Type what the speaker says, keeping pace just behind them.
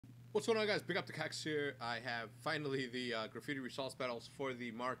What's going on, guys? Big up the HECZ here. I have finally the graffiti results battles for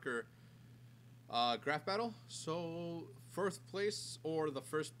the marker Graff battle. So first place or the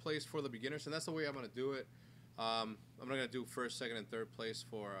first place for the beginners, and that's the way I'm gonna do it. I'm not gonna do first, second, and third place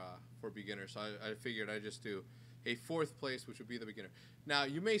for beginners. So I figured I'd just do a fourth place, which would be the beginner. Now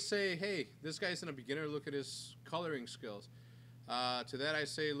you may say, hey, this guy isn't a beginner. Look at his coloring skills. To that I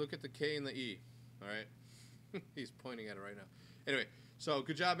say, look at the K and the E. All right, he's pointing at it right now. Anyway, so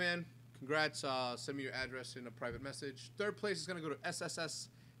good job, man. Congrats. Send me your address in a private message. Third place is going to go to SSS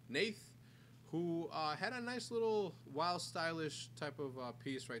Nath, who had a nice little wild, stylish type of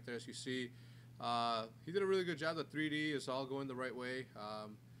piece right there, as you see. He did a really good job. The 3D is all going the right way.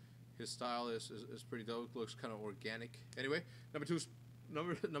 His style is pretty dope. Looks kind of organic. Anyway, number two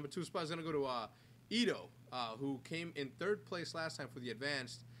spot is going to go to Ito, who came in third place last time for the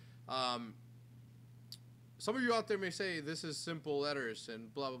advanced. Some of you out there may say this is simple letters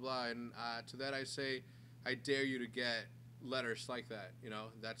and blah blah blah, and to that I say, I dare you to get letters like that. You know,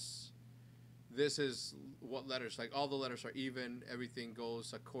 this is what letters like. All the letters are even. Everything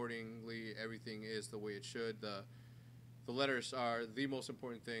goes accordingly. Everything is the way it should. The letters are the most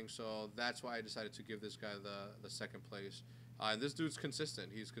important thing. So that's why I decided to give this guy the second place. And this dude's consistent.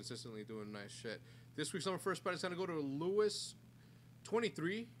 He's consistently doing nice shit. This week's number first spot is gonna go to Lewis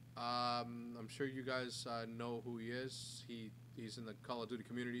 23. I'm sure you guys know who he is. He's in the Call of Duty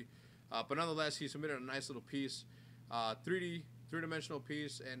community, but nonetheless, he submitted a nice little piece, 3-dimensional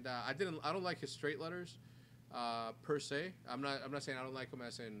piece, and I don't like his straight letters per se. I'm not saying I don't like him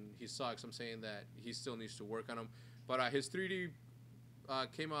as in he sucks. I'm saying that he still needs to work on them. But his 3D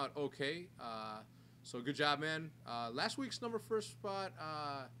came out okay. So good job, man. Last week's number first spot.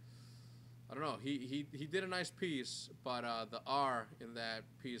 I don't know. He did a nice piece, but the R in that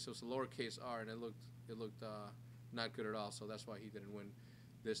piece was a lowercase r, and it looked not good at all. So that's why he didn't win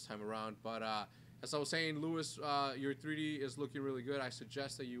this time around. But as I was saying, Lewis, your 3D is looking really good. I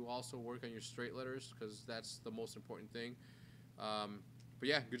suggest that you also work on your straight letters because that's the most important thing. But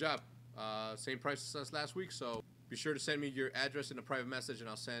yeah, good job. Same price as last week. So be sure to send me your address in a private message, and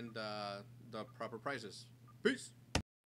I'll send the proper prices. Peace.